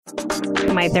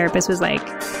My therapist was like,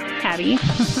 Abby,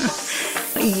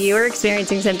 you are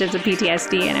experiencing symptoms of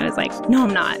PTSD. And I was like, no,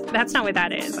 I'm not. That's not what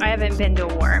that is. I haven't been to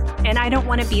a war. And I don't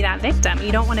want to be that victim.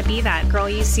 You don't want to be that girl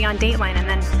you see on Dateline. And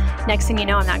then next thing you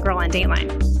know, I'm that girl on Dateline.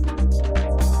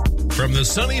 From the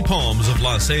sunny palms of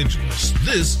Los Angeles,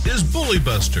 this is Bully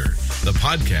Buster, the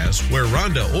podcast where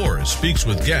Rhonda Orr speaks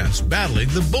with guests battling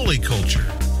the bully culture.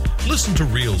 Listen to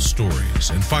real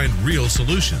stories and find real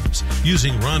solutions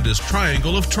using Rhonda's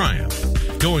triangle of triumph,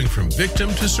 going from victim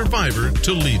to survivor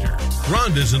to leader.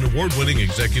 Rhonda is an award-winning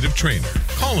executive trainer,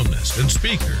 columnist, and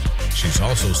speaker. She's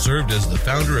also served as the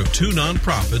founder of 2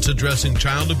 nonprofits addressing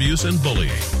child abuse and bullying.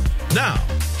 Now,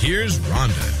 here's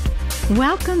Rhonda.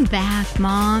 Welcome back,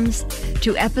 moms,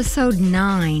 to episode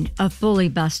 9 of Bully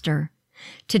Buster.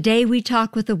 Today we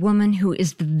talk with a woman who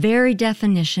is the very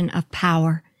definition of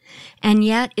power, and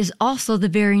yet is also the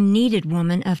very needed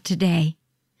woman of today.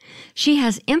 She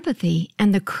has empathy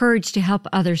and the courage to help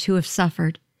others who have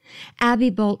suffered. Abby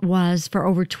Bolt was, for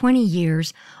over 20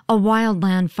 years, a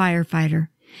wildland firefighter.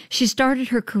 She started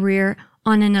her career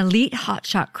on an elite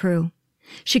hotshot crew.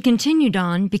 She continued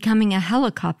on, becoming a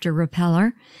helicopter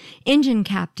repeller, engine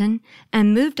captain,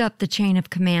 and moved up the chain of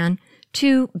command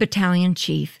to battalion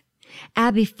chief.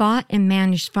 Abby fought and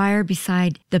managed fire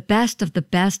beside the best of the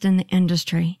best in the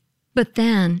industry. But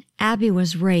then Abby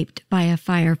was raped by a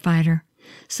firefighter,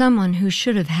 someone who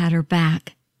should have had her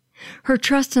back. Her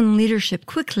trust and leadership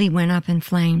quickly went up in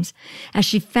flames as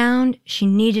she found she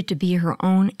needed to be her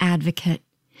own advocate.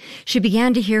 She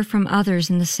began to hear from others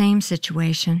in the same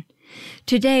situation.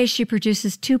 Today she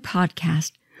produces 2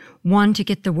 podcasts, one to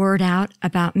get the word out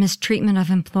about mistreatment of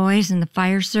employees in the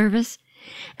fire service,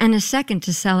 and a second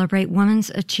to celebrate women's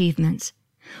achievements.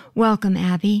 Welcome,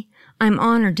 Abby. I'm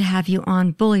honored to have you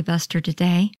on Bully Buster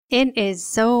today. It is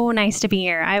so nice to be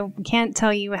here. I can't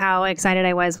tell you how excited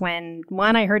I was when,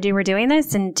 1, I heard you were doing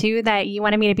this, and 2, that you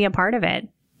wanted me to be a part of it.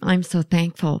 I'm so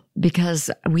thankful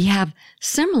because we have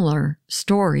similar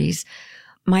stories.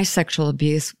 My sexual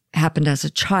abuse happened as a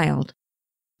child.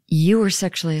 You were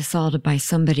sexually assaulted by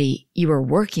somebody you were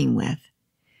working with.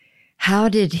 How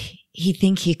did he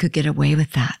think he could get away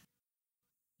with that?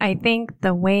 I think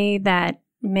the way that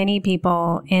many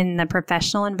people in the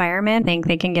professional environment think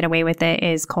they can get away with it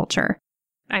is culture.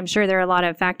 I'm sure there are a lot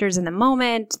of factors in the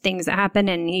moment, things that happen,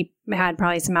 and he had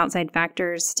probably some outside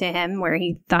factors to him where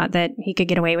he thought that he could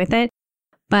get away with it.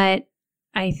 But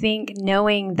I think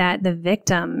knowing that the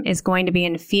victim is going to be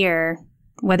in fear,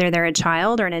 whether they're a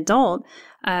child or an adult,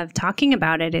 of talking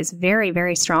about it is very,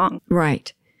 very strong.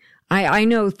 Right. I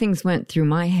know things went through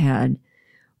my head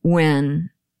when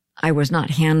I was not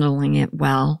handling it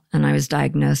well, and I was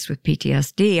diagnosed with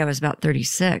PTSD. I was about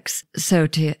 36. So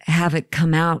to have it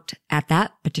come out at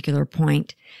that particular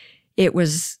point, it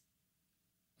was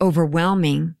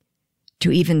overwhelming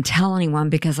to even tell anyone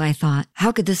because I thought,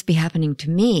 how could this be happening to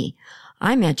me?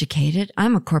 I'm educated.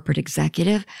 I'm a corporate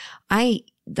executive. I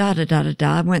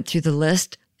went through the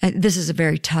list. This is a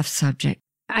very tough subject.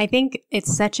 I think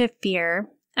it's such a fear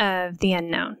of the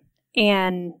unknown.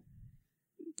 And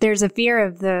there's a fear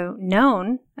of the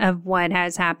known of what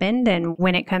has happened. And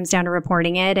when it comes down to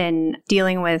reporting it and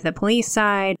dealing with the police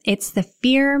side, it's the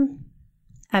fear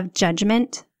of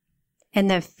judgment and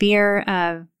the fear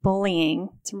of bullying.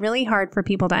 It's really hard for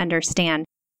people to understand.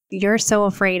 You're so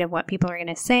afraid of what people are going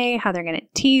to say, how they're going to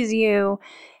tease you,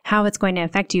 how it's going to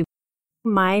affect you.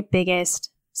 My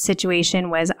biggest situation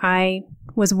was I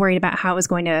was worried about how it was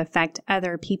going to affect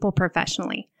other people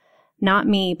professionally. Not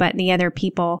me, but the other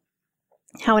people.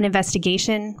 How an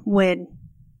investigation would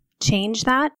change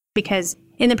that. Because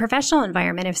in the professional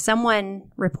environment, if someone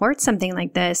reports something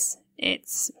like this,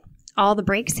 it's all the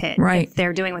brakes hit. Right. If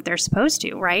they're doing what they're supposed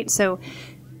to, right? So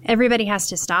everybody has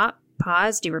to stop,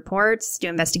 pause, do reports, do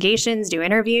investigations, do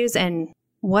interviews, and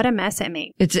what a mess it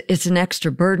makes. It's an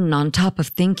extra burden on top of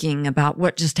thinking about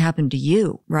what just happened to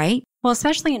you, right? Well,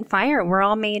 especially in fire, we're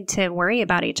all made to worry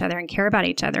about each other and care about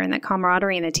each other, and the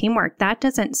camaraderie and the teamwork, that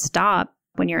doesn't stop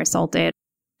when you're assaulted.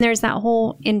 There's that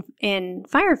whole, in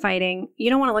firefighting,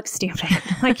 you don't want to look stupid.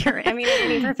 Like in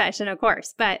any profession, of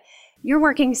course, but you're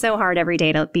working so hard every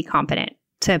day to be competent,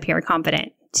 to appear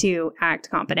competent, to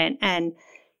act competent. And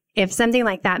if something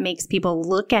like that makes people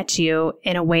look at you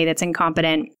in a way that's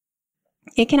incompetent,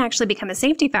 it can actually become a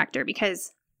safety factor,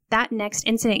 because that next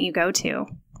incident you go to,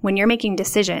 when you're making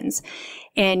decisions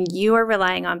and you are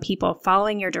relying on people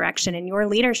following your direction and your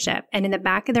leadership, and in the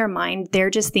back of their mind, they're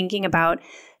just thinking about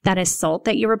that assault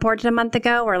that you reported a month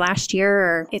ago or last year,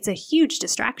 or it's a huge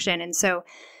distraction. And so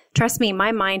trust me,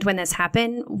 my mind when this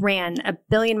happened ran 1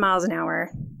 billion miles an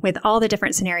hour with all the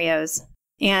different scenarios.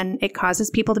 and it causes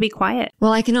people to be quiet.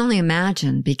 Well, I can only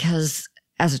imagine, because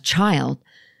as a child,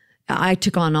 I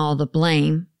took on all the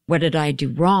blame. What did I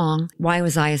do wrong? Why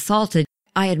was I assaulted?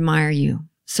 I admire you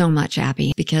so much,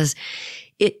 Abby, because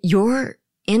your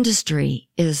industry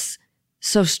is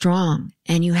so strong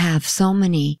and you have so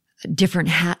many different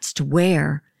hats to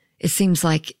wear. It seems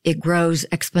like it grows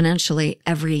exponentially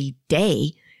every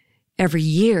day, every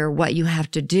year, what you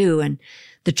have to do, and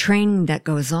the training that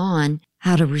goes on,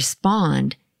 how to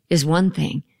respond is one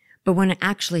thing. But when it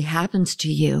actually happens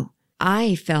to you,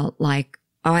 I felt like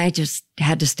I just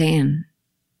had to stay in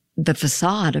the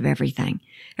facade of everything.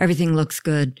 Everything looks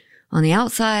good on the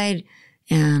outside,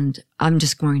 and I'm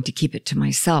just going to keep it to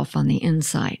myself on the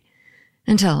inside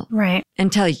until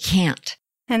you can't.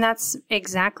 And that's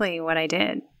exactly what I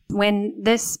did. When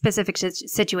this specific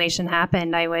situation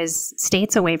happened, I was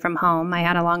states away from home. I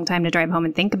had a long time to drive home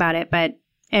and think about it, but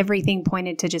everything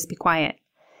pointed to just be quiet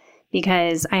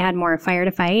because I had more fire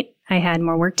to fight. I had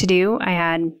more work to do. I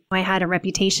had a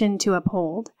reputation to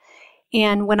uphold.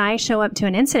 And when I show up to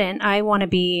an incident, I want to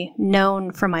be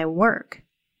known for my work,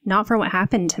 not for what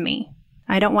happened to me.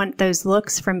 I don't want those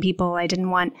looks from people. I didn't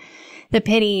want the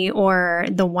pity or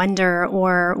the wonder,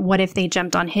 or what if they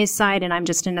jumped on his side and I'm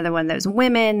just another one of those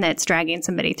women that's dragging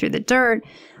somebody through the dirt.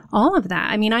 All of that.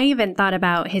 I mean, I even thought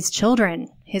about his children,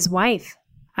 his wife.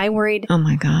 I worried. Oh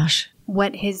my gosh.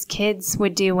 What his kids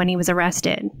would do when he was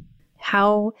arrested,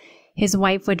 how his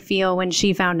wife would feel when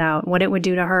she found out, what it would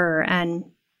do to her. And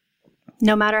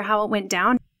no matter how it went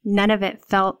down, none of it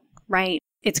felt right.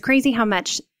 It's crazy how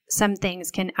much some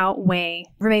things can outweigh.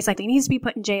 Everybody's like, he needs to be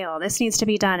put in jail. This needs to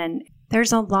be done. And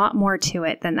there's a lot more to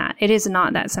it than that. It is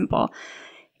not that simple.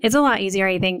 It's a lot easier,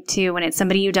 I think, too, when it's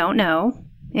somebody you don't know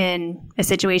in a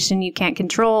situation you can't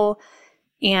control,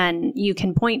 and you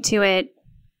can point to it,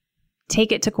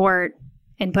 take it to court,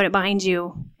 and put it behind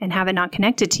you and have it not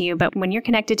connected to you. But when you're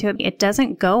connected to it, it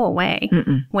doesn't go away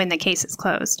when the case is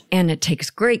closed. And it takes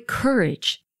great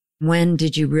courage. When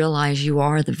did you realize you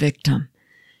are the victim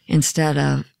instead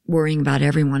of worrying about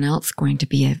everyone else going to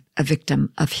be a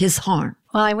victim of his harm?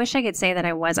 Well, I wish I could say that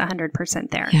I was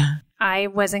 100% there. Yeah. I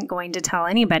wasn't going to tell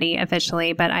anybody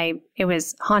officially, but it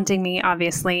was haunting me,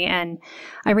 obviously. And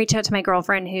I reached out to my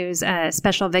girlfriend, who's a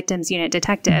special victims unit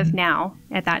detective now.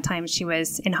 At that time, she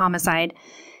was in homicide.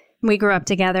 We grew up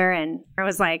together, and I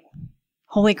was like,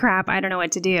 holy crap, I don't know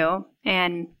what to do.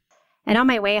 And on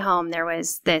my way home, there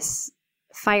was this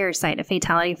fire site, a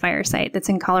fatality fire site that's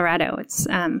in Colorado. It's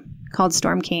called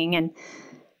Storm King, and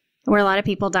where a lot of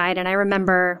people died. And I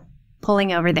remember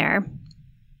pulling over there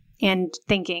and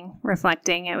thinking,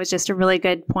 reflecting, it was just a really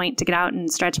good point to get out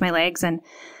and stretch my legs, and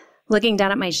looking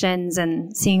down at my shins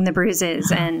and seeing the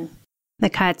bruises and the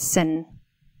cuts and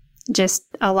just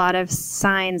a lot of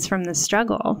signs from the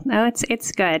struggle. Oh,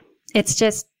 it's good. It's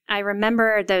just, I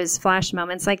remember those flash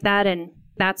moments like that. And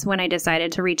that's when I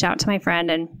decided to reach out to my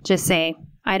friend and just say,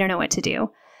 I don't know what to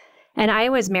do. And I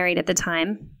was married at the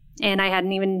time, and I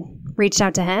hadn't even reached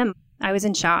out to him. I was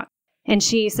in shock. And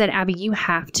she said, Abby, you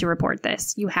have to report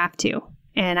this. You have to.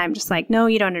 And I'm just like, no,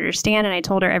 you don't understand. And I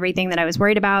told her everything that I was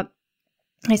worried about.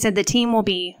 I said, the team will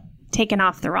be taken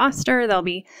off the roster. They'll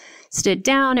be stood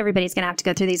down. Everybody's going to have to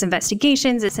go through these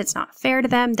investigations. It's not fair to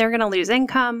them. They're going to lose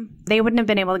income. They wouldn't have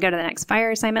been able to go to the next fire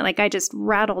assignment. Like, I just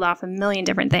rattled off a million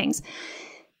different things.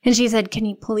 And she said, can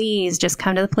you please just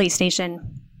come to the police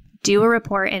station, do a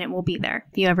report, and it will be there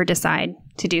if you ever decide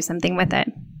to do something with it.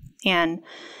 And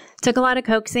took a lot of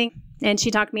coaxing. And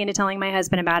she talked me into telling my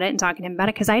husband about it and talking to him about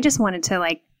it, because I just wanted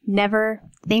to never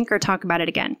think or talk about it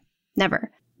again.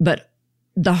 Never. But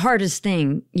the hardest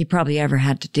thing you probably ever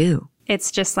had to do.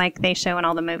 It's just like they show in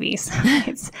all the movies.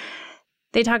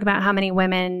 They talk about how many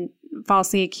women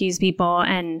falsely accuse people.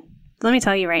 And let me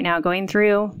tell you right now, going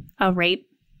through a rape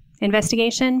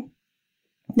investigation,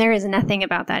 there is nothing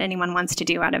about that anyone wants to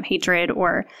do out of hatred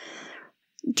or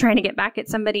trying to get back at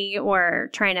somebody or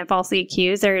trying to falsely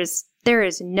accuse. There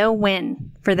is no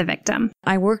win for the victim.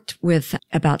 I worked with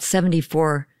about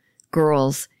 74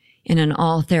 girls in an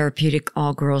all-therapeutic,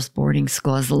 all-girls boarding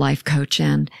school as a life coach,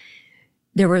 and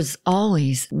there was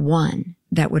always one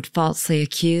that would falsely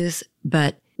accuse,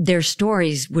 but their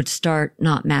stories would start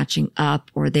not matching up,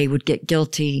 or they would get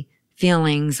guilty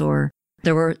feelings, or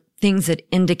there were things that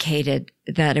indicated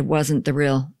that it wasn't the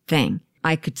real thing.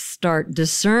 I could start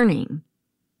discerning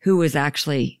who was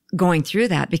actually going through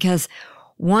that, because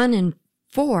 1 in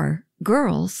 4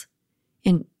 girls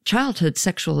in childhood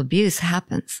sexual abuse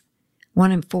happens.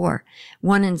 1 in 4.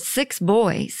 1 in 6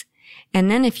 boys. And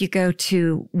then if you go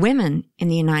to women in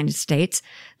the United States,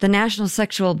 the National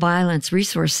Sexual Violence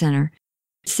Resource Center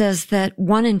says that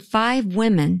 1 in 5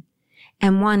 women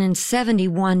and 1 in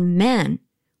 71 men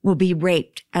will be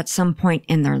raped at some point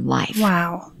in their life.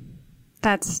 Wow.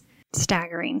 That's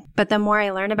staggering. But the more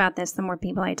I learn about this, the more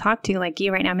people I talk to, like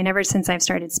you right now. I mean, ever since I've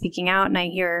started speaking out and I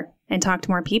hear and talk to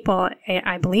more people,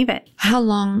 I believe it. How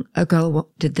long ago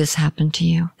did this happen to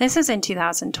you? This was in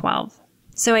 2012.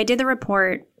 So I did the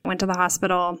report, went to the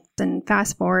hospital, and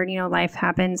fast forward, life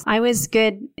happens. I was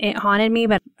good. It haunted me,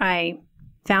 but I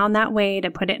found that way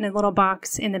to put it in a little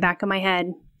box in the back of my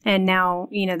head. And now,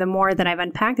 the more that I've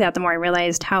unpacked that, the more I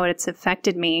realized how it's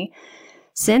affected me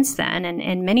since then and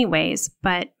in many ways.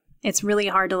 But it's really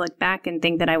hard to look back and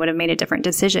think that I would have made a different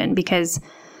decision, because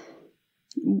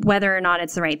whether or not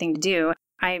it's the right thing to do,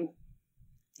 I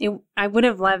would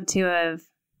have loved to have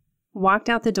walked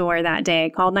out the door that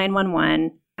day, called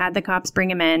 911, had the cops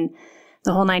bring him in,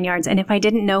 the whole 9 yards. And if I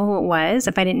didn't know who it was,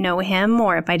 if I didn't know him,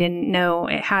 or if I didn't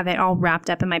have it all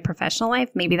wrapped up in my professional life,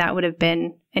 maybe that would have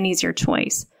been an easier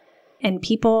choice. And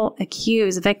people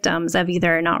accuse victims of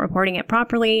either not reporting it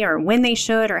properly or when they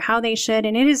should or how they should.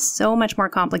 And it is so much more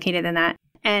complicated than that.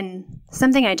 And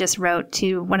something I just wrote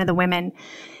to one of the women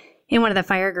in one of the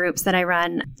fire groups that I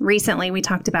run recently, we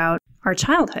talked about our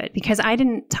childhood, because I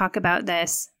didn't talk about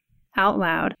this out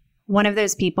loud. One of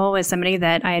those people was somebody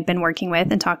that I had been working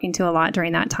with and talking to a lot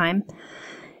during that time.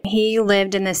 He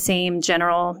lived in the same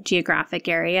general geographic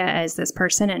area as this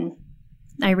person, and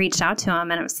I reached out to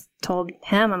him and I was told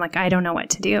him, I'm like, I don't know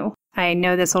what to do. I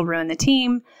know this will ruin the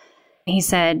team. He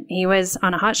said he was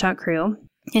on a hotshot crew,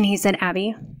 and he said,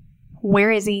 Abby,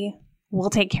 where is he? We'll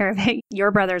take care of it.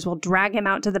 Your brothers will drag him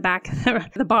out to the back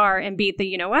of the bar and beat the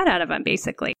you-know-what out of him,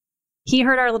 basically. He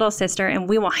hurt our little sister and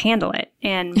we will handle it.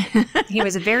 And he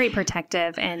was very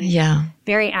protective and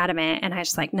very adamant. And I was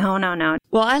just like, no.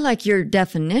 Well, I like your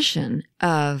definition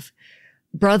of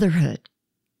brotherhood.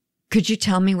 Could you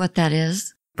tell me what that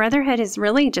is? Brotherhood is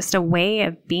really just a way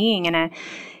of being, and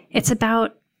it's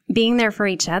about being there for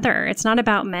each other. It's not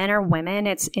about men or women.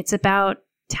 It's about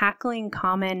tackling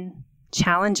common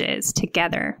challenges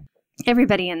together.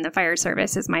 Everybody in the fire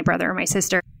service is my brother or my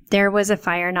sister. There was a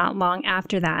fire not long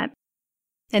after that.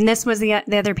 And this was the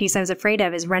other piece I was afraid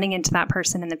of, is running into that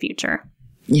person in the future.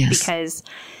 Yes. Because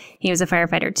he was a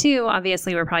firefighter too.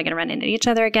 Obviously, we're probably going to run into each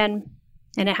other again.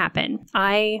 And it happened.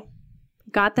 I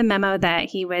got the memo that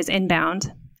he was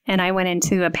inbound, and I went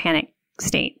into a panic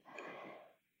state.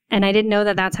 And I didn't know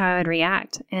that that's how I would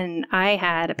react. And I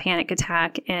had a panic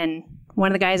attack, and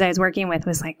one of the guys I was working with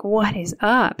was like, what is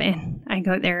up? And I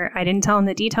go there. I didn't tell him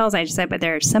the details. I just said, but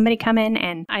there's somebody coming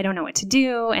and I don't know what to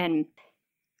do. And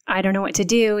I don't know what to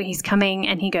do. He's coming.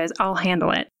 And he goes, I'll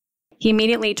handle it. He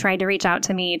immediately tried to reach out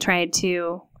to me, tried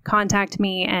to contact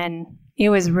me, and it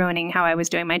was ruining how I was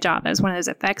doing my job. It was one of those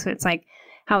effects. It's like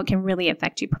how it can really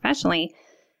affect you professionally.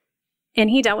 And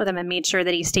he dealt with him and made sure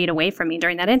that he stayed away from me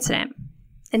during that incident.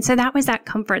 And so that was that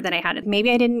comfort that I had. Maybe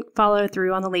I didn't follow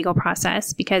through on the legal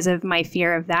process because of my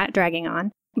fear of that dragging on,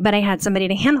 but I had somebody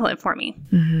to handle it for me.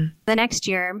 Mm-hmm. The next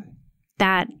year,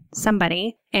 that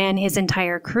somebody and his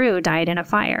entire crew died in a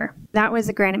fire. That was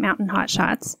the Granite Mountain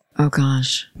Hotshots. Oh,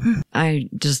 gosh. I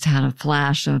just had a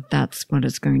flash of that's what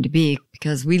it's going to be,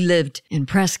 because we lived in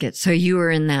Prescott. So you were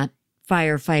in that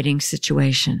firefighting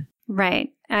situation. Right.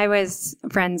 I was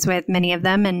friends with many of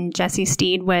them, and Jesse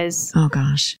Steed was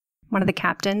one of the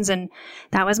captains, and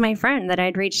that was my friend that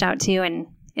I'd reached out to, and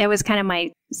it was kind of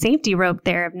my safety rope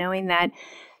there of knowing that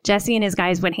Jesse and his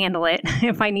guys would handle it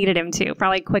if I needed him to,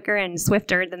 probably quicker and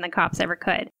swifter than the cops ever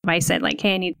could. If I said, like,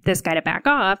 hey, I need this guy to back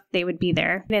off, they would be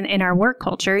there. In our work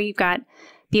culture, you've got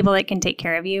people that can take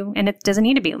care of you, and it doesn't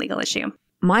need to be a legal issue.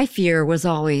 My fear was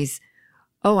always,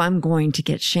 I'm going to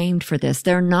get shamed for this.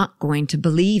 They're not going to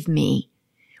believe me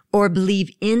or believe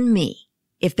in me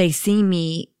if they see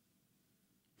me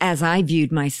as I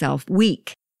viewed myself,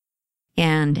 weak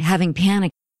and having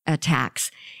panic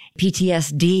attacks,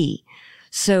 PTSD.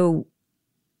 So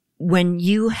when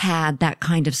you had that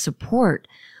kind of support,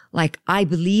 like, I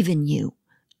believe in you,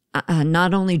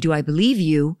 not only do I believe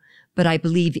you, but I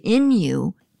believe in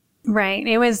you. Right.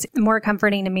 It was more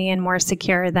comforting to me and more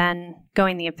secure than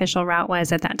going the official route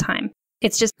was at that time.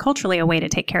 It's just culturally a way to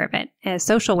take care of it, a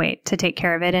social way to take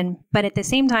care of it. But at the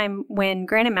same time, when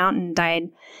Granite Mountain died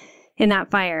in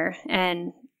that fire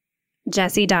and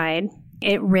Jesse died,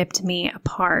 it ripped me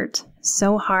apart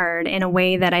so hard in a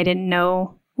way that I didn't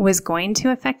know was going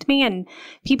to affect me. And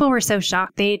people were so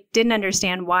shocked. They didn't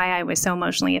understand why I was so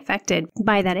emotionally affected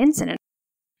by that incident.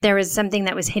 There was something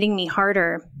that was hitting me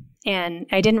harder. And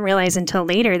I didn't realize until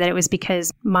later that it was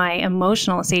because my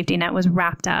emotional safety net was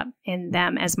wrapped up in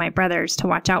them as my brothers to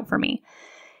watch out for me.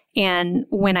 And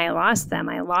when I lost them,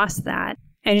 I lost that.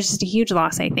 And it's just a huge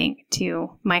loss, I think, to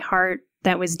my heart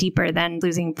that was deeper than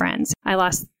losing friends. I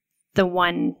lost the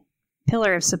one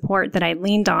pillar of support that I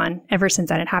leaned on ever since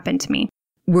that had happened to me.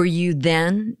 Were you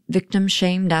then victim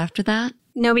shamed after that?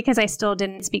 No, because I still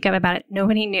didn't speak up about it.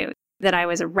 Nobody knew that I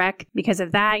was a wreck because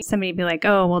of that. Somebody would be like,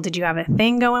 oh, well, did you have a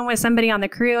thing going with somebody on the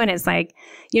crew? And it's like,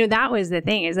 that was the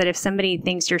thing, is that if somebody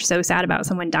thinks you're so sad about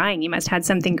someone dying, you must have had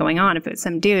something going on. If it was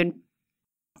some dude,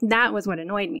 that was what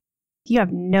annoyed me. You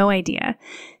have no idea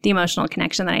the emotional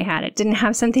connection that I had. It didn't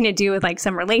have something to do with like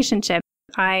some relationship.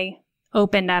 I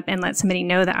opened up and let somebody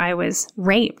know that I was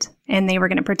raped and they were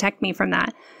going to protect me from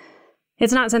that.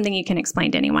 It's not something you can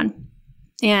explain to anyone.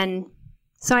 And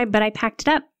so I packed it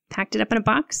up in a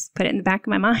box, put it in the back of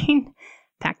my mind,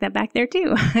 packed that back there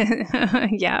too.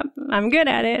 Yeah, I'm good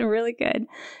at it. Really good.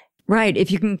 Right. If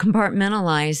you can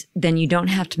compartmentalize, then you don't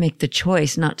have to make the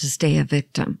choice not to stay a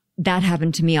victim. That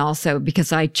happened to me also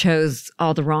because I chose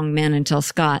all the wrong men until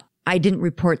Scott. I didn't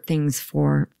report things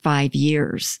for 5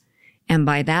 years. And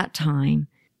by that time,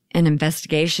 an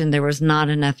investigation, there was not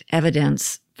enough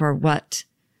evidence for what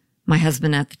my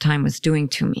husband at the time was doing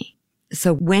to me.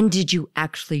 So when did you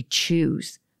actually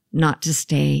choose not to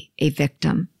stay a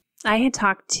victim? I had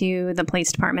talked to the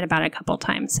police department about it a couple of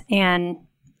times. And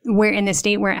we're in the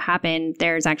state where it happened,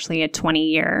 there's actually a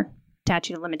 20-year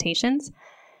statute of limitations.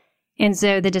 And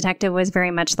so the detective was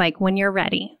very much like, when you're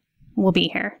ready, we'll be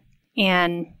here.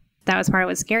 And that was part of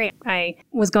what's scary. I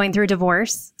was going through a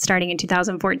divorce starting in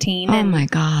 2014. Oh my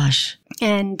gosh.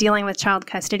 And dealing with child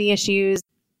custody issues.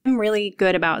 I'm really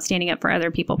good about standing up for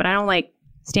other people, but I don't like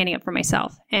standing up for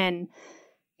myself. And,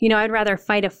 I'd rather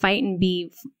fight a fight and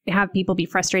have people be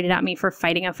frustrated at me for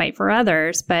fighting a fight for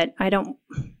others. But I don't,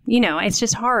 it's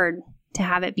just hard to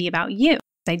have it be about you.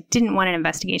 I didn't want an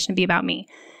investigation to be about me.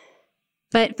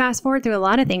 But fast forward through a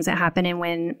lot of things that happened. And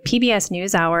when PBS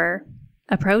NewsHour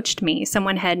approached me,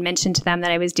 someone had mentioned to them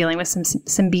that I was dealing with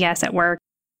some BS at work.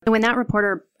 And when that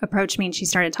reporter approached me and she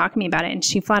started talking to me about it, and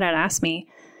she flat out asked me,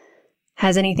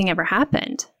 has anything ever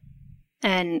happened?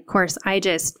 And of course, I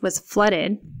just was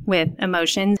flooded with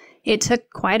emotions. It took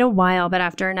quite a while, but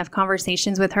after enough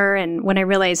conversations with her, and when I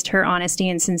realized her honesty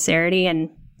and sincerity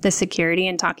and the security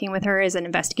in talking with her as an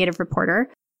investigative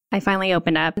reporter, I finally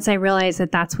opened up. As I realized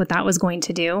that that's what that was going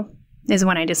to do, is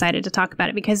when I decided to talk about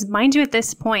it. Because mind you, at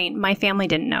this point, my family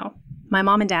didn't know. My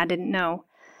mom and dad didn't know.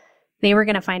 They were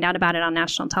going to find out about it on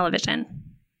national television.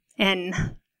 And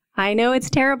I know it's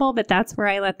terrible, but that's where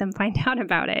I let them find out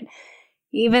about it.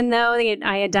 Even though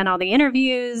I had done all the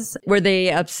interviews. Were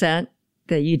they upset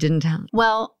that you didn't tell?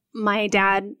 Well, my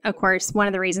dad, of course, one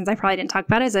of the reasons I probably didn't talk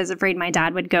about it is I was afraid my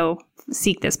dad would go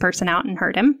seek this person out and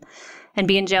hurt him and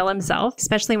be in jail himself.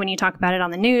 Especially when you talk about it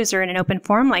on the news or in an open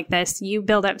forum like this, you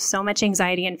build up so much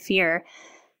anxiety and fear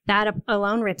that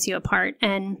alone rips you apart.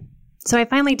 And so I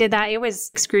finally did that. It was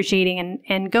excruciating,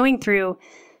 and going through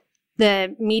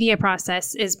the media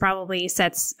process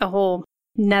sets a whole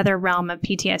another realm of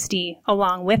PTSD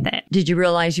along with it. Did you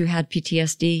realize you had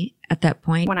PTSD at that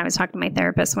point? When I was talking to my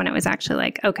therapist, when it was actually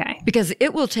like, okay. Because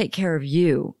it will take care of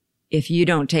you if you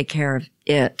don't take care of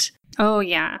it. Oh,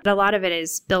 yeah. A lot of it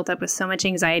is built up with so much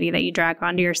anxiety that you drag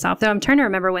onto yourself. Though I'm trying to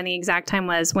remember when the exact time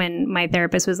was when my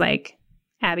therapist was like,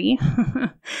 Abby,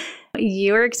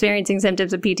 you're experiencing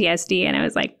symptoms of PTSD. And I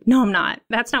was like, no, I'm not.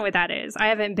 That's not what that is. I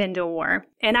haven't been to a war.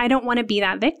 And I don't want to be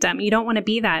that victim. You don't want to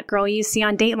be that girl you see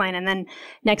on Dateline. And then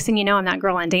next thing you know, I'm that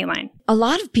girl on Dateline. A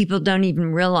lot of people don't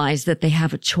even realize that they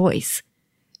have a choice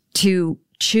to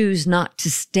choose not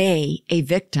to stay a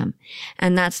victim.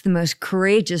 And that's the most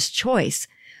courageous choice.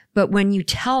 But when you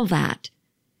tell that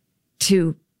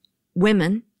to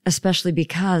women, especially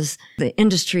because the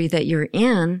industry that you're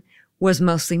in was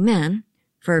mostly men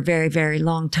for a very, very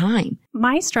long time.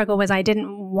 My struggle was I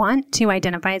didn't want to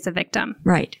identify as a victim.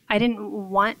 Right. I didn't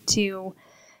want to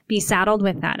be saddled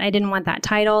with that. I didn't want that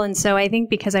title. And so I think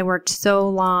because I worked so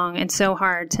long and so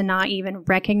hard to not even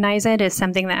recognize it as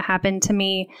something that happened to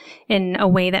me in a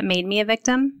way that made me a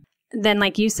victim, then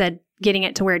like you said, getting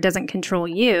it to where it doesn't control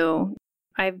you.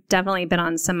 I've definitely been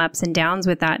on some ups and downs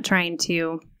with that, trying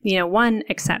to, one,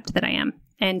 accept that I am,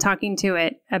 and talking to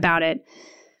it about it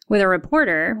with a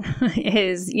reporter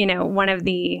is, one of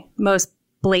the most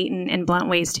blatant and blunt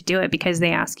ways to do it, because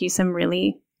they ask you some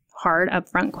really hard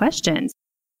upfront questions.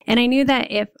 And I knew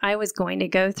that if I was going to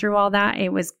go through all that,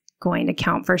 it was going to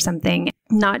count for something,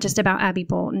 not just about Abby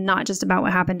Bolt, not just about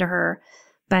what happened to her,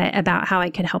 but about how I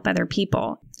could help other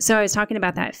people. So I was talking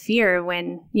about that fear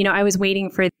when, I was waiting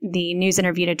for the news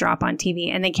interview to drop on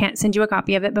TV, and they can't send you a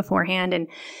copy of it beforehand, and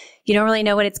you don't really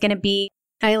know what it's going to be.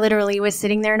 I literally was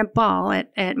sitting there in a ball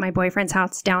at my boyfriend's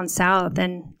house down south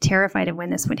and terrified of when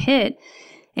this would hit.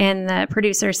 And the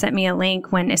producer sent me a link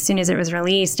as soon as it was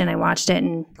released, and I watched it.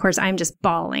 And of course, I'm just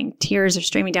bawling. Tears are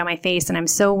streaming down my face, and I'm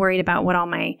so worried about what all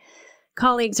my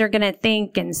colleagues are going to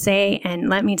think and say. And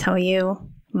let me tell you,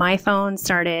 my phone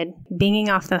started binging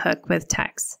off the hook with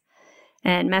texts,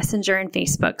 and Messenger and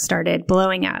Facebook started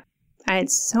blowing up. I had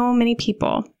so many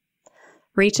people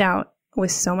reach out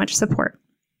with so much support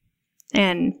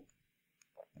and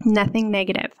nothing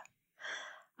negative.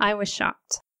 I was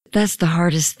shocked. That's the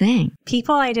hardest thing.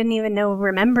 People I didn't even know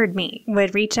remembered me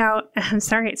would reach out. I'm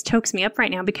sorry, it chokes me up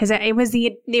right now because it was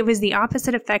the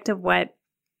opposite effect of what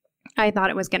I thought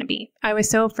it was going to be. I was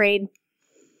so afraid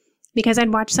because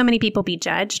I'd watched so many people be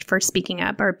judged for speaking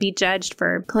up or be judged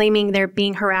for claiming they're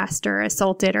being harassed or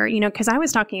assaulted or, because I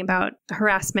was talking about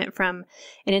harassment from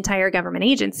an entire government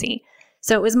agency.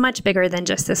 So it was much bigger than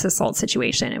just this assault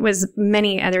situation. It was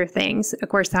many other things. Of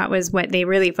course, that was what they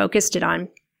really focused it on.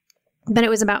 But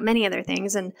it was about many other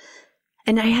things. And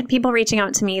I had people reaching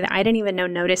out to me that I didn't even know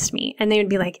noticed me. And they would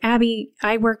be like, Abby,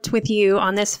 I worked with you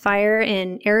on this fire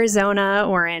in Arizona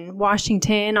or in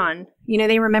Washington on,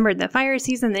 they remembered the fire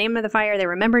season, the name of the fire. They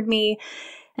remembered me.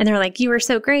 And they're like, you were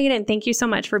so great. And thank you so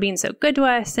much for being so good to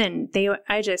us. And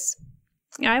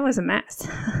I was a mess.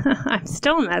 I'm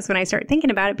still a mess when I start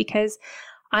thinking about it because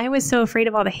I was so afraid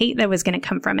of all the hate that was going to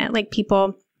come from it. Like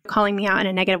people calling me out in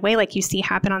a negative way, like you see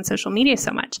happen on social media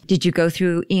so much. Did you go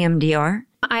through EMDR?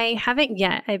 I haven't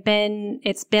yet.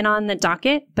 It's been on the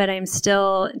docket, but I'm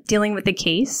still dealing with the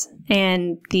case,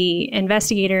 and the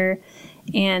investigator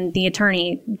and the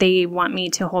attorney, they want me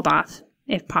to hold off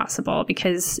if possible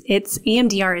because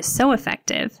EMDR is so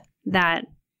effective that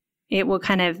it will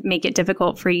kind of make it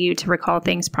difficult for you to recall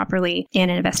things properly in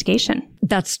an investigation.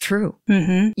 That's true.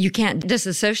 Mm-hmm. You can't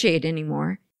disassociate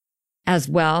anymore as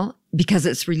well because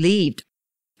it's relieved.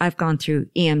 I've gone through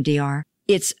EMDR.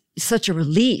 It's such a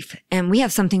relief. And we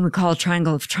have something we call a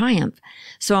triangle of triumph.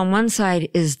 So on one side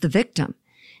is the victim.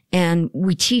 And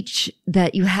we teach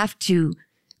that you have to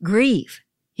grieve.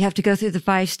 You have to go through the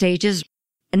 5 stages.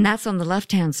 And that's on the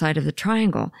left-hand side of the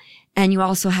triangle. And you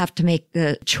also have to make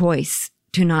the choice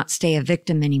to not stay a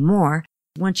victim anymore.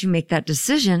 Once you make that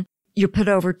decision, you're put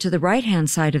over to the right-hand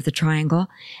side of the triangle,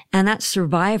 and that's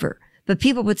survivor. But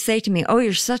people would say to me, oh,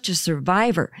 you're such a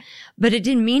survivor. But it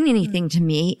didn't mean anything to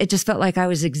me. It just felt like I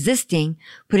was existing,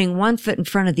 putting one foot in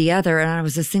front of the other, and I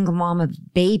was a single mom of a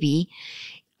baby.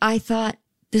 I thought,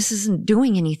 this isn't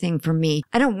doing anything for me.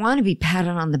 I don't want to be patted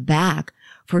on the back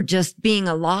for just being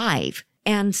alive.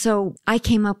 And so I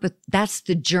came up with, that's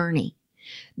the journey.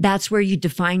 That's where you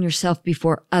define yourself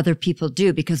before other people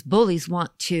do, because bullies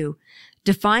want to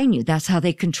define you. That's how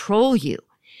they control you.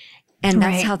 And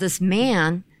that's how this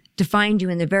man defined you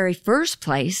in the very first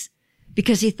place,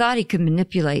 because he thought he could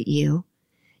manipulate you.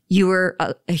 You were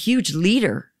a huge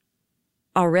leader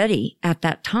already at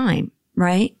that time,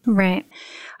 right? Right.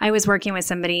 I was working with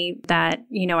somebody that,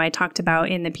 I talked about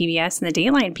in the PBS and the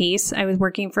Dateline piece. I was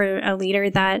working for a leader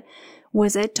that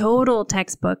was a total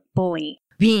textbook bully.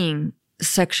 Being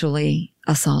sexually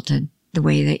assaulted the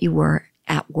way that you were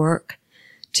at work,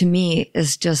 to me,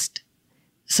 is just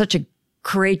such a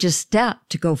courageous step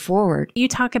to go forward. You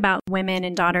talk about women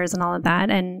and daughters and all of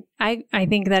that. And I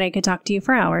think that I could talk to you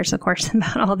for hours, of course,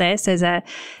 about all this as a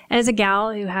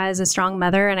gal who has a strong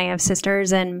mother, and I have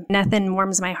sisters, and nothing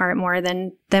warms my heart more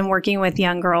than working with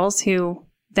young girls who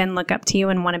then look up to you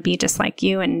and want to be just like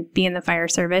you and be in the fire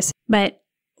service. But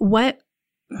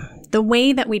the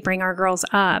way that we bring our girls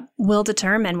up will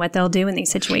determine what they'll do in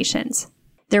these situations.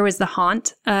 There was the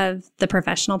haunt of the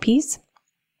professional piece.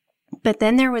 But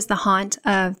then there was the haunt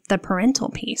of the parental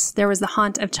piece. There was the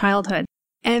haunt of childhood.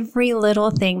 Every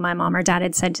little thing my mom or dad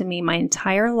had said to me my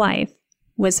entire life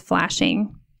was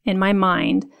flashing in my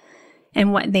mind,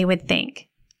 and what they would think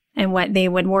and what they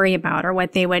would worry about, or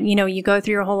what they would, you go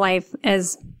through your whole life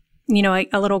as,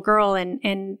 a little girl,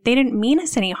 and they didn't mean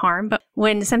us any harm. But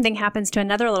when something happens to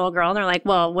another little girl, they're like,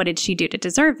 well, what did she do to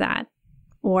deserve that?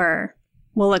 Or,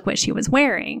 well, look what she was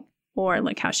wearing, or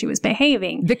look how she was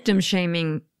behaving. Victim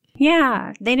shaming.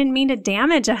 Yeah, they didn't mean to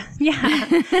damage us.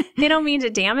 Yeah, they don't mean to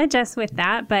damage us with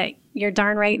that, but you're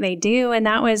darn right they do. And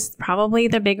that was probably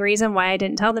the big reason why I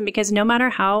didn't tell them, because no matter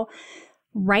how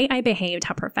right I behaved,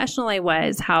 how professional I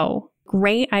was, how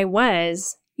great I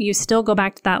was, you still go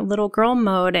back to that little girl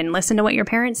mode and listen to what your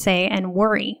parents say and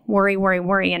worry.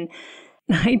 And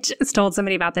I just told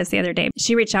somebody about this the other day.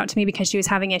 She reached out to me because she was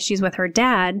having issues with her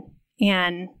dad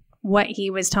and what he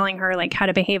was telling her, like how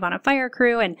to behave on a fire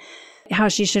crew and how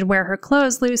she should wear her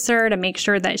clothes looser to make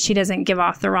sure that she doesn't give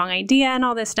off the wrong idea and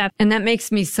all this stuff. And that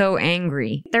makes me so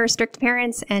angry. They're strict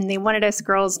parents, and they wanted us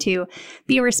girls to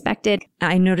be respected.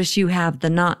 I notice you have the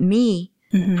not me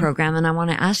program, and I want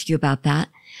to ask you about that.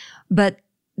 But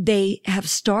they have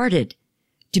started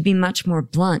to be much more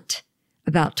blunt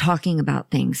about talking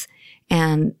about things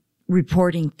and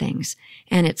reporting things.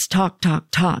 And it's talk.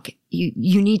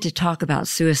 You need to talk about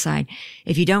suicide.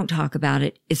 If you don't talk about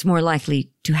it, it's more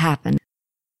likely to happen.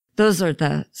 Those are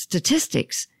the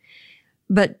statistics.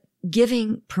 But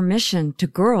giving permission to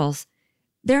girls,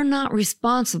 they're not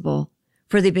responsible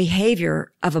for the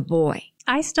behavior of a boy.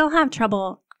 I still have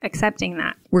trouble accepting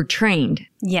that. We're trained.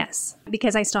 Yes,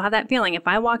 because I still have that feeling. If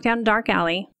I walk down a dark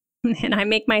alley and I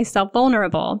make myself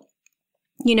vulnerable,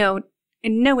 no,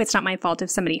 it's not my fault if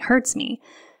somebody hurts me,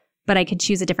 but I could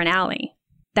choose a different alley.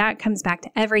 That comes back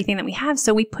to everything that we have.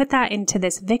 So we put that into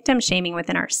this victim shaming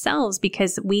within ourselves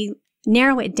because we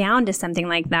narrow it down to something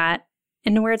like that.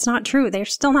 And where it's not true, they're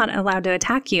still not allowed to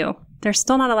attack you. They're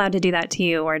still not allowed to do that to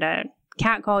you or to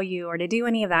catcall you or to do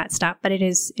any of that stuff. But it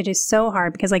is so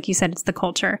hard because, like you said, it's the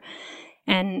culture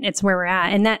and it's where we're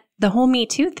at. And that the whole Me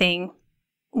Too thing,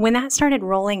 when that started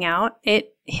rolling out,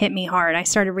 it hit me hard. I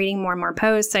started reading more and more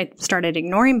posts. I started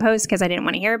ignoring posts because I didn't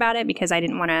want to hear about it, because I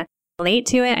didn't want to relate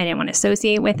to it. I didn't want to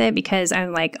associate with it because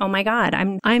I'm like, oh my God,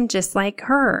 I'm just like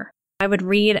her. I would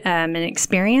read an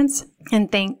experience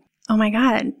and think, oh my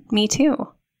God, me too.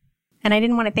 And I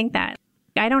didn't want to think that.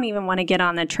 I don't even want to get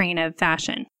on the train of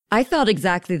fashion. I felt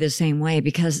exactly the same way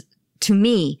because to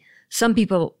me, some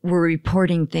people were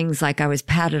reporting things like I was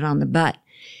patted on the butt.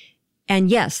 And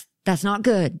yes, that's not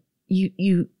good.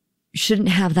 You shouldn't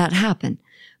have that happen,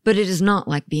 but it is not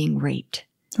like being raped.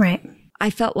 Right. I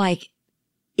felt like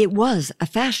it was a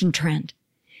fashion trend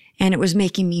and it was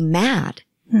making me mad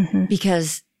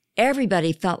because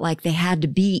everybody felt like they had to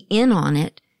be in on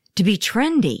it to be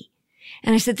trendy.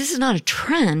 And I said, this is not a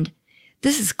trend.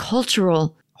 This is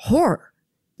cultural horror.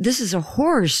 This is a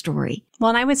horror story. Well,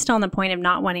 and I was still on the point of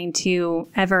not wanting to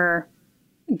ever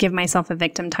give myself a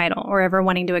victim title or ever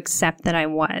wanting to accept that I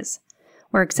was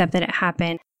or accept that it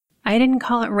happened. I didn't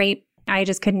call it rape. I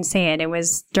just couldn't say it. It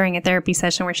was during a therapy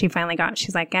session where she's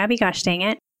like, Gabby, gosh dang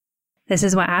it. This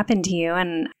is what happened to you.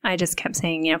 And I just kept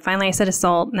saying, finally I said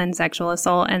assault and then sexual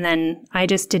assault. And then I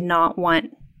just did not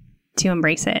want to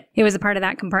embrace it. It was a part of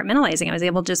that compartmentalizing. I was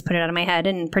able to just put it out of my head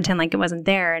and pretend like it wasn't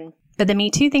there. But the Me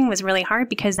Too thing was really hard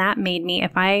because that made me,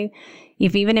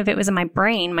 even if it was in my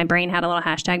brain had a little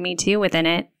hashtag Me Too within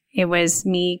it. It was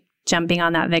me jumping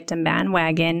on that victim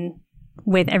bandwagon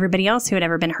with everybody else who had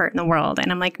ever been hurt in the world.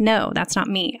 And I'm like, no, that's not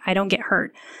me. I don't get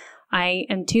hurt. I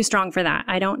am too strong for that.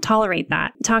 I don't tolerate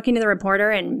that. Talking to the reporter,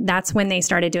 and that's when they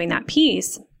started doing that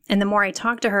piece. And the more I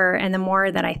talked to her and the more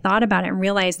that I thought about it and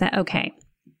realized that, okay,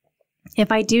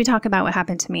 if I do talk about what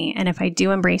happened to me and if I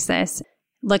do embrace this,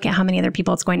 look at how many other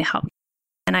people it's going to help.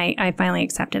 And I finally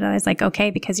accepted it. I was like, okay,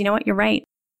 because you know what? You're right.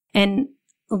 And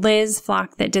Liz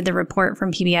Flock that did the report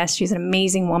from PBS, she's an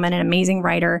amazing woman, an amazing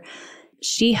writer.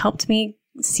 She helped me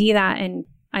see that, and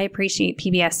I appreciate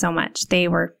PBS so much. They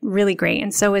were really great.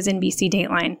 And so was NBC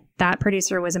Dateline. That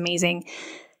producer was amazing.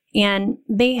 And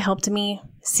they helped me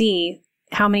see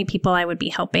how many people I would be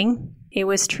helping. It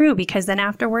was true because then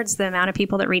afterwards, the amount of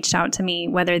people that reached out to me,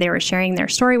 whether they were sharing their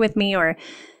story with me or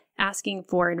asking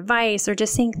for advice or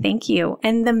just saying thank you.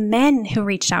 And the men who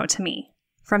reached out to me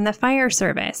from the fire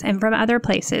service and from other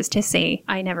places to say,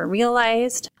 I never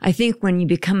realized. I think when you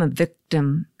become a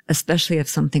victim, especially of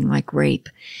something like rape,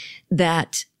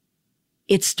 that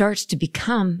it starts to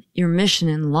become your mission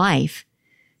in life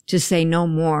to say no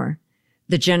more.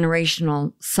 The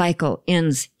generational cycle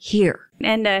ends here.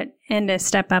 And to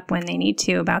step up when they need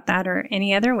to about that or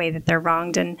any other way that they're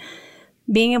wronged, and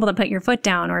being able to put your foot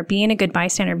down or being a good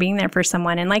bystander, being there for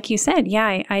someone. And like you said,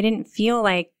 yeah, I didn't feel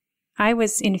like I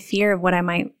was in fear of what I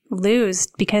might lose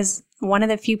because one of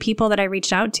the few people that I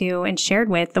reached out to and shared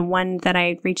with, the one that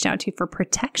I reached out to for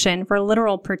protection, for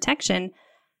literal protection,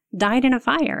 died in a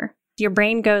fire. Your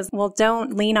brain goes, well,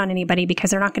 don't lean on anybody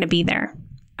because they're not going to be there.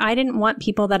 I didn't want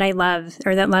people that I love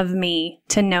or that love me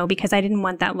to know because I didn't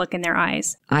want that look in their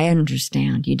eyes. I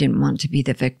understand. You didn't want to be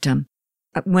the victim.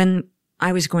 When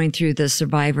I was going through the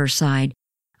survivor side,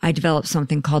 I developed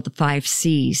something called the 5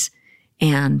 C's,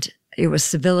 and it was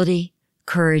civility,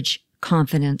 courage,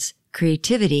 confidence,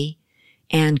 creativity,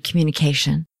 and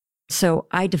communication. So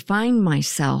I defined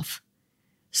myself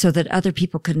so that other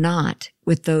people could not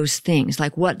with those things.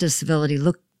 Like, what does civility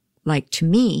look like to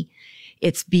me?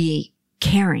 It's be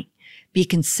caring, be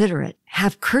considerate,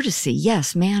 have courtesy,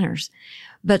 yes, manners,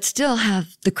 but still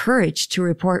have the courage to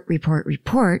report,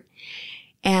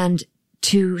 and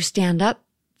to stand up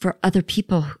for other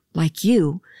people like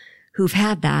you who've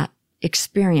had that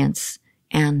experience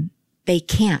and they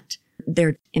can't.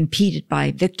 They're impeded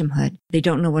by victimhood. They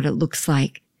don't know what it looks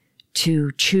like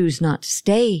to choose not to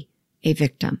stay a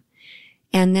victim.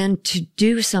 And then to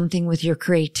do something with your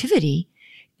creativity,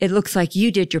 it looks like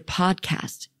you did your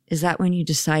podcast. Is that when you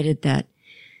decided that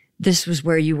this was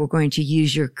where you were going to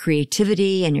use your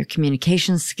creativity and your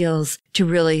communication skills to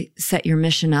really set your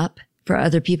mission up for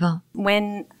other people?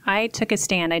 When I took a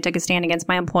stand against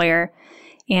my employer,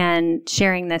 and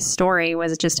sharing this story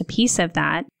was just a piece of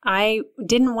that. I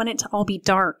didn't want it to all be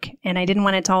dark, and I didn't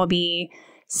want it to all be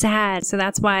sad. So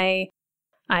that's why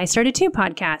I started 2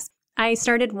 podcasts. I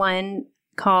started one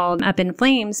called Up in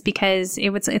Flames because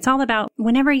it's all about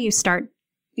whenever you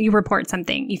report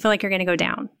something, you feel like you're going to go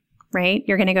down, right?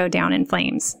 You're going to go down in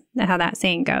flames, how that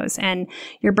saying goes. And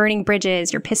you're burning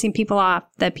bridges, you're pissing people off.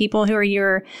 The people who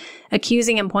you're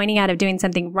accusing and pointing at of doing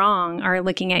something wrong are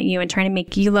looking at you and trying to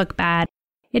make you look bad.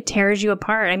 It tears you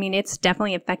apart. I mean, it's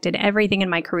definitely affected everything in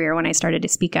my career when I started to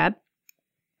speak up.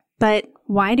 But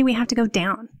why do we have to go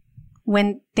down?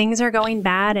 When things are going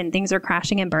bad and things are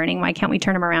crashing and burning, why can't we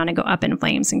turn them around and go up in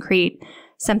flames and create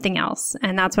something else?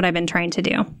 And that's what I've been trying to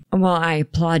do. Well, I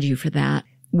applaud you for that.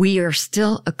 We are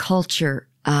still a culture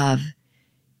of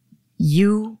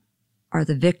you are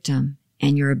the victim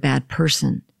and you're a bad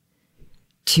person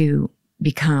to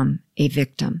become a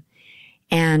victim.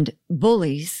 And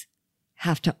bullies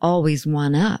have to always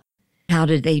one up. How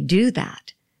do they do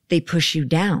that? They push you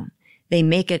down. They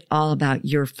make it all about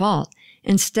your fault.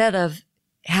 Instead of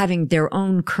having their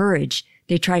own courage,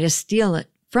 they try to steal it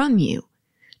from you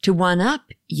to one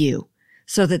up you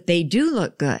so that they do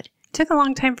look good. It took a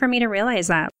long time for me to realize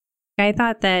that. I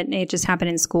thought that it just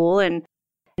happened in school. And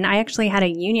I actually had a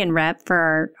union rep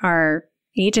for our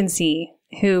agency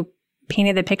who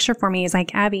painted the picture for me. He's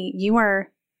like, Abby, you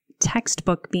are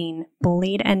textbook being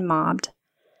bullied and mobbed,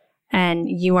 and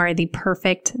you are the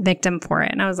perfect victim for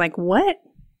it. And I was like, what?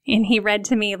 And he read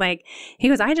to me he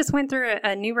goes, I just went through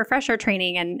a new refresher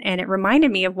training and it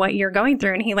reminded me of what you're going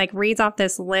through. And he reads off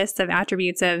this list of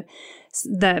attributes of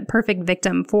the perfect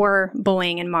victim for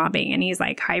bullying and mobbing. And he's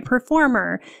like, high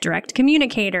performer, direct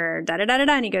communicator,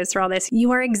 da-da-da-da-da. And he goes through all this. You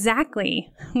are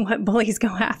exactly what bullies go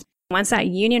after. Once that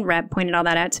union rep pointed all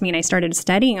that out to me and I started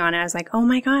studying on it, I was like, oh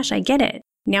my gosh, I get it.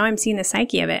 Now I'm seeing the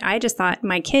psyche of it. I just thought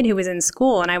my kid who was in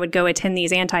school and I would go attend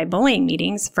these anti-bullying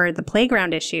meetings for the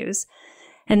playground issues.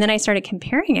 And then I started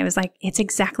comparing. It was like, it's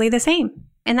exactly the same.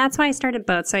 And that's why I started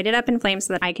both. So I did Up in Flames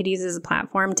so that I could use it as a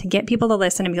platform to get people to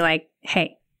listen and be like,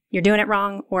 hey, you're doing it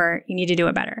wrong or you need to do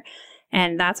it better.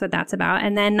 And that's what that's about.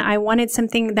 And then I wanted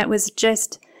something that was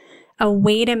just a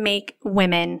way to make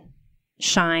women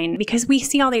shine because we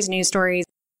see all these news stories.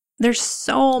 There's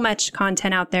so much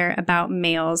content out there about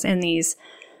males in these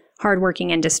hardworking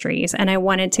industries. And I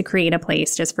wanted to create a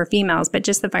place just for females, but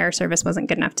just the fire service wasn't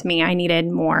good enough to me. I needed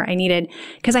more.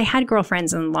 Because I had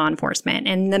girlfriends in law enforcement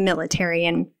and the military.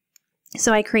 And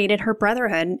so I created Her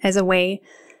Brotherhood as a way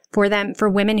for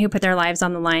women who put their lives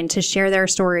on the line to share their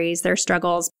stories, their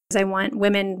struggles. I want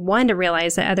women, one, to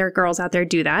realize that other girls out there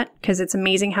do that because it's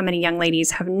amazing how many young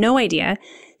ladies have no idea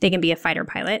they can be a fighter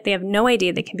pilot. They have no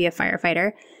idea they can be a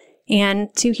firefighter.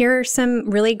 And to hear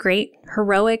some really great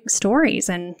heroic stories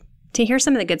and to hear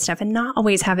some of the good stuff and not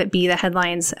always have it be the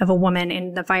headlines of a woman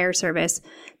in the fire service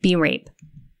be rape,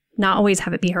 not always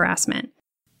have it be harassment.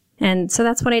 And so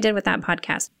that's what I did with that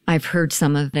podcast. I've heard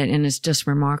some of it and it's just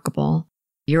remarkable.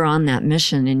 You're on that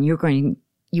mission and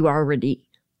you already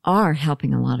are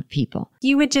helping a lot of people.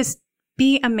 You would just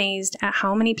be amazed at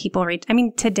how many people reach. I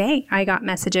mean, today I got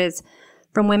messages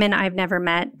from women I've never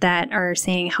met that are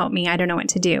saying, help me, I don't know what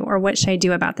to do, or what should I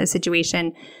do about this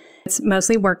situation? It's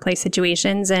mostly workplace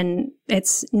situations. And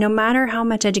it's no matter how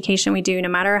much education we do, no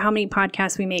matter how many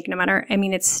podcasts we make,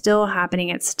 it's still happening.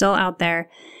 It's still out there.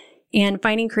 And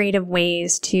finding creative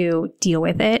ways to deal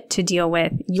with it, to deal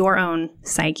with your own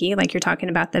psyche, like you're talking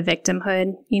about the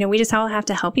victimhood. We just all have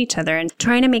to help each other and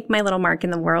trying to make my little mark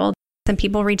in the world. Some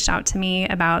people reached out to me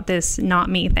about this not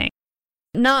me thing.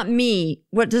 Not me.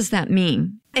 What does that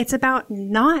mean? It's about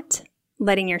not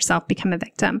letting yourself become a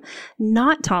victim,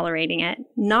 not tolerating it,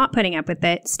 not putting up with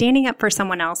it, standing up for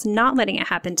someone else, not letting it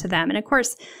happen to them. And of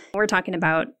course, we're talking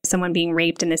about someone being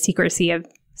raped in the secrecy of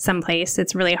someplace.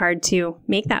 It's really hard to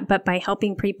make that. But by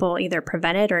helping people either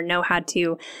prevent it or know how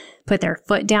to put their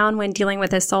foot down when dealing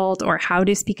with assault or how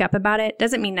to speak up about it,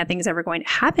 doesn't mean nothing's ever going to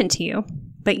happen to you,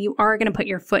 but you are going to put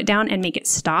your foot down and make it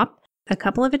stop. A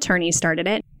couple of attorneys started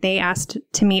it. They asked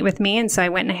to meet with me. And so I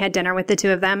went and I had dinner with the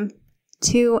two of them.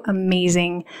 2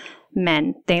 amazing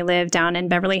men. They live down in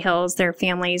Beverly Hills. Their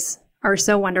families are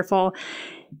so wonderful.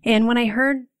 And when I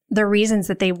heard the reasons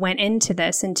that they went into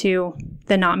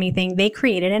the Not Me thing, they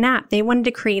created an app. They wanted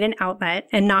to create an outlet,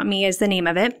 and Not Me is the name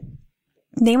of it.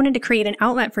 They wanted to create an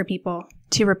outlet for people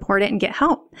to report it and get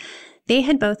help. They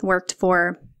had both worked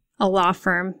for a law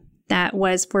firm that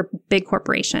was for big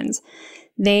corporations.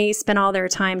 They spent all their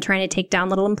time trying to take down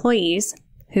little employees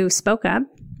who spoke up,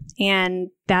 and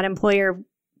that employer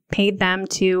paid them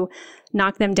to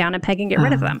knock them down a peg and get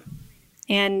rid of them.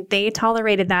 And they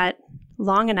tolerated that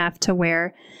long enough to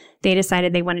where they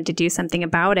decided they wanted to do something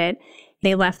about it.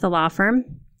 They left the law firm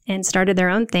and started their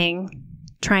own thing,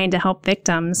 trying to help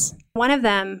victims. One of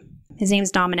them, his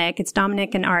name's Dominic. It's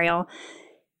Dominic and Ariel.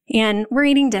 And we're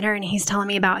eating dinner, and he's telling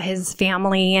me about his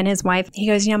family and his wife. He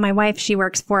goes, my wife, she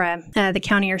works for the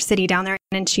county or city down there,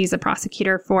 and she's a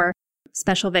prosecutor for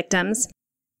special victims.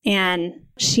 And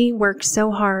she works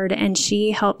so hard, and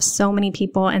she helps so many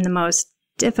people in the most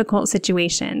difficult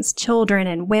situations, children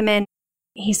and women.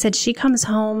 He said she comes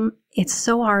home, it's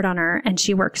so hard on her, and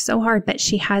she works so hard, but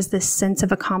she has this sense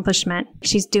of accomplishment.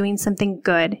 She's doing something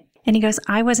good. And he goes,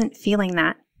 I wasn't feeling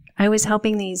that. I was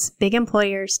helping these big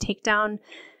employers take down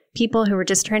people who were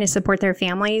just trying to support their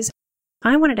families.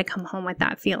 I wanted to come home with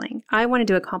that feeling. I wanted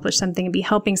to accomplish something and be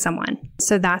helping someone.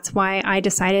 So that's why I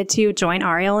decided to join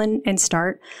Ariel and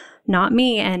start Not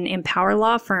Me and Empower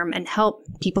Law Firm and help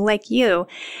people like you.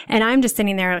 And I'm just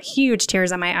sitting there, huge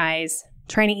tears on my eyes,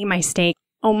 trying to eat my steak.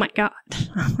 Oh my God.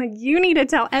 I'm like, you need to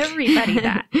tell everybody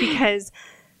that, because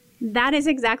that is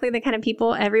exactly the kind of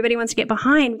people everybody wants to get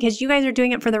behind, because you guys are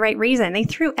doing it for the right reason. They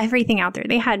threw everything out there.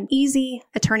 They had easy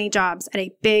attorney jobs at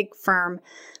a big firm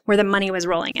where the money was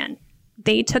rolling in.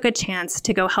 They took a chance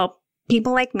to go help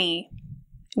people like me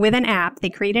with an app. They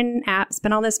created an app,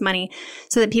 spent all this money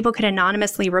so that people could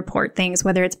anonymously report things,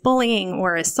 whether it's bullying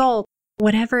or assault,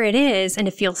 whatever it is, and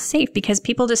to feel safe, because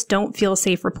people just don't feel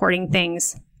safe reporting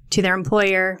things to their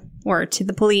employer or to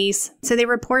the police. So they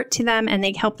report to them and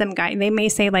they help them guide. They may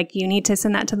say, like, you need to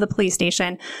send that to the police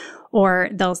station, or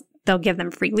they'll give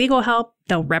them free legal help.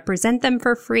 They'll represent them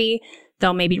for free.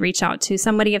 They'll maybe reach out to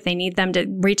somebody if they need them to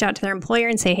reach out to their employer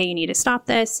and say, hey, you need to stop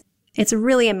this. It's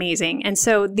really amazing. And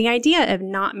so the idea of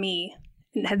Not Me,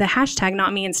 the hashtag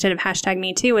Not Me instead of hashtag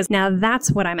Me Too, is now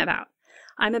that's what I'm about.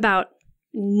 I'm about,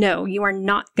 no, you are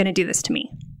not going to do this to me.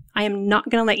 I am not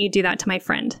going to let you do that to my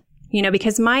friend.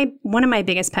 Because one of my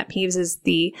biggest pet peeves is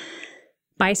the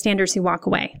bystanders who walk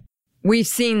away. We've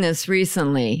seen this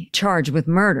recently, charged with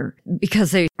murder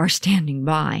because they are standing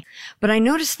by. But I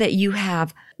noticed that you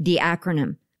have the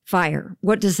acronym FIRE.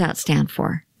 What does that stand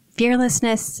for?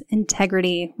 Fearlessness,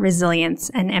 integrity, resilience,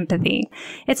 and empathy.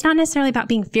 It's not necessarily about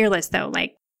being fearless, though.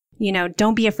 Like,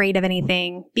 don't be afraid of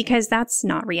anything, because that's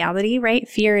not reality, right?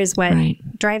 Fear is what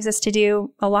drives us to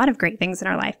do a lot of great things in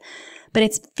our life. But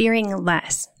it's fearing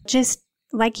less. Just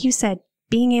like you said,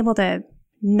 being able to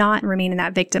not remain in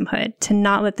that victimhood, to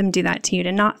not let them do that to you,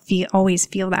 to not always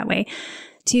feel that way,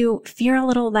 to fear a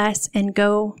little less and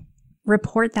go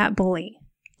report that bully,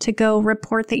 to go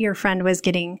report that your friend was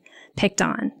getting picked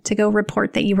on, to go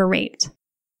report that you were raped.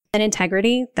 And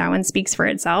integrity, that one speaks for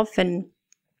itself. And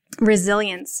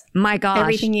resilience. My gosh.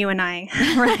 Everything you and I,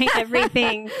 right?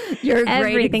 Everything.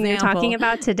 Everything you're talking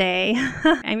about today.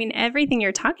 I mean, everything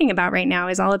you're talking about right now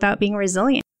is all about being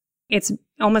resilient. It's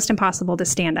almost impossible to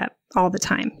stand up all the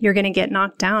time. You're going to get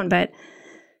knocked down, but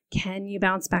can you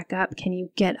bounce back up? Can you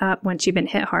get up once you've been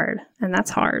hit hard? And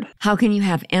that's hard. How can you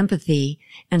have empathy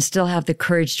and still have the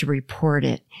courage to report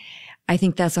it? I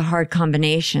think that's a hard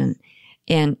combination.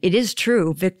 And it is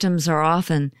true. Victims are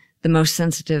often the most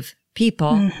sensitive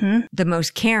people, the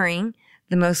most caring,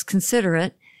 the most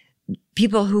considerate,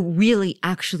 people who really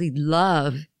actually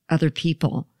love other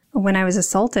people. When I was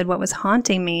assaulted, what was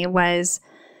haunting me was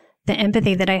the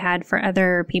empathy that I had for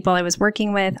other people I was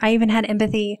working with. I even had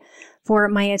empathy for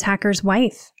my attacker's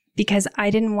wife, because I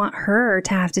didn't want her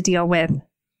to have to deal with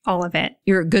all of it.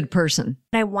 You're a good person.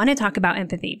 I want to talk about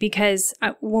empathy, because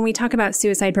when we talk about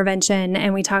suicide prevention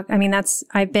and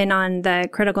I've been on the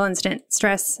critical incident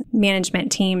stress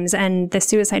management teams and the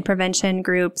suicide prevention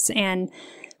groups and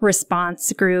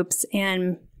response groups.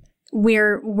 And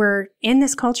we're in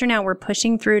this culture now, we're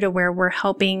pushing through to where we're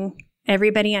helping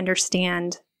everybody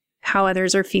understand how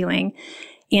others are feeling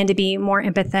and to be more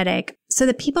empathetic. So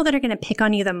the people that are going to pick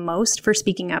on you the most for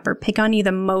speaking up or pick on you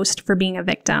the most for being a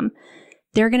victim,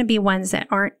 they're going to be ones that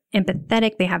aren't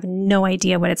empathetic. They have no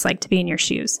idea what it's like to be in your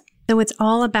shoes. So it's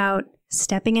all about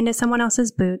stepping into someone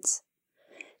else's boots,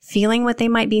 feeling what they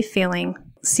might be feeling,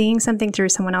 seeing something through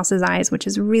someone else's eyes, which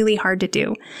is really hard to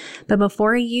do. But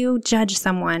before you judge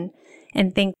someone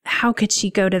and think, how could she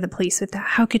go to the police with that?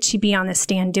 How could she be on the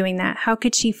stand doing that? How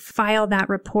could she file that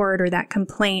report or that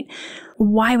complaint?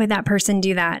 Why would that person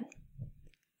do that?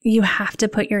 You have to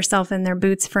put yourself in their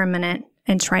boots for a minute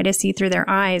and try to see through their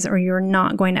eyes, or you're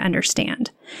not going to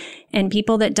understand. And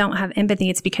people that don't have empathy,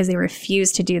 it's because they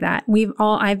refuse to do that.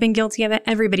 I've been guilty of it.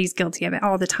 Everybody's guilty of it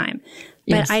all the time.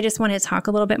 But yes. I just want to talk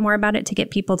a little bit more about it to get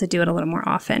people to do it a little more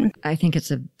often. I think it's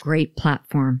a great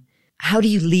platform. How do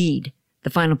you lead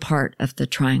the final part of the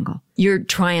triangle? Your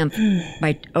triumph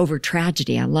over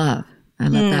tragedy. I love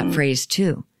that phrase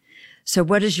too. So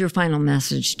what is your final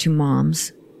message to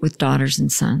moms with daughters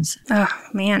and sons? Oh,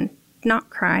 man.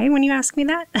 Not cry when you ask me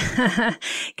that.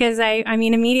 Because I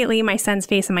mean, immediately my son's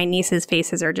face and my niece's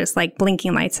faces are just like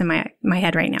blinking lights in my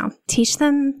head right now. Teach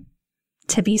them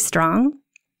to be strong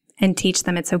and teach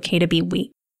them it's okay to be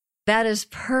weak. That is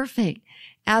perfect.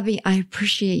 Abby, I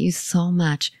appreciate you so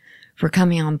much for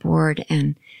coming on board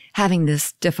and having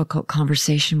this difficult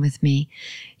conversation with me.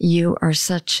 You are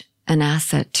such an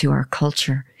asset to our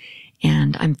culture,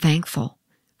 and I'm thankful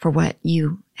for what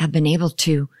you have been able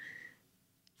to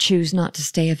choose not to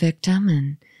stay a victim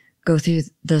and go through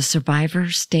the survivor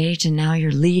stage. And now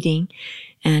you're leading,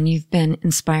 and you've been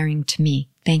inspiring to me.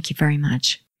 Thank you very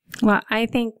much. Well, I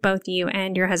thank both you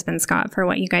and your husband, Scott, for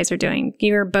what you guys are doing.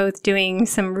 You're both doing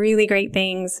some really great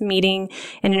things, meeting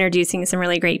and introducing some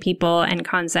really great people and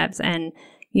concepts, and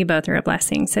you both are a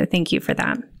blessing. So thank you for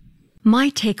that. My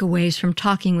takeaways from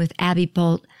talking with Abby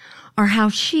Bolt are how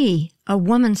she, a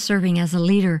woman serving as a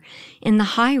leader in the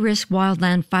high-risk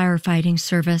wildland firefighting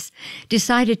service,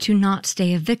 decided to not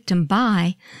stay a victim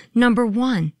by, number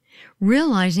one,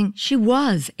 realizing she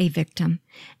was a victim,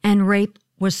 and rape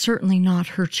was certainly not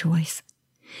her choice.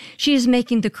 She is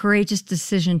making the courageous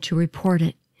decision to report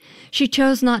it. She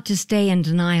chose not to stay in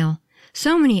denial.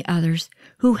 So many others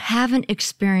who haven't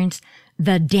experienced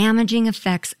the damaging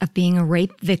effects of being a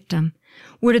rape victim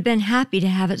would have been happy to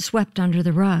have it swept under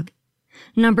the rug.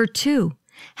 Number two,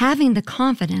 having the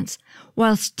confidence,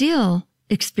 while still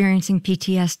experiencing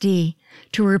PTSD,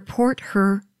 to report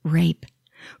her rape.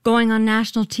 Going on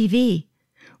national TV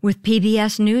with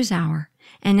PBS NewsHour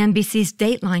and NBC's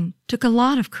Dateline took a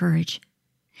lot of courage.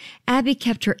 Abby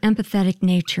kept her empathetic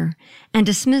nature and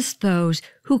dismissed those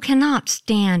who cannot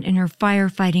stand in her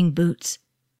firefighting boots.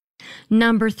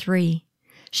 Number three,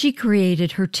 she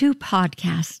created her 2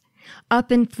 podcasts,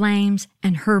 Up in Flames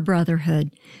and Her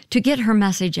Brotherhood, to get her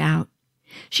message out.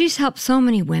 She's helped so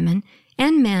many women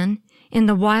and men in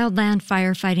the wildland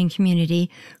firefighting community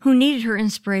who needed her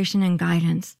inspiration and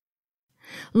guidance.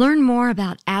 Learn more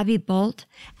about Abby Bolt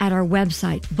at our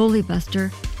website,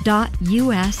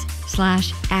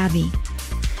 bullybuster.us/Abby.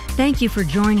 Thank you for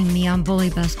joining me on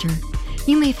Bullybuster.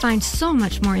 You may find so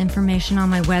much more information on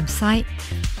my website,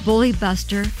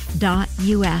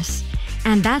 bullybuster.us,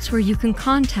 and that's where you can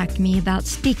contact me about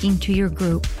speaking to your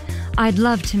group. I'd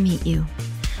love to meet you.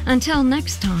 Until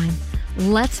next time,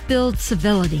 let's build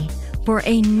civility for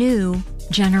a new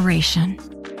generation.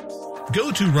 Go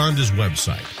to Rhonda's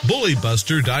website,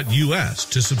 bullybuster.us,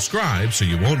 to subscribe so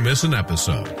you won't miss an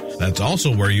episode. That's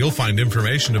also where you'll find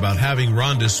information about having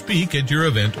Rhonda speak at your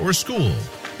event or school.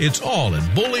 It's all at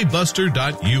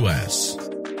bullybuster.us.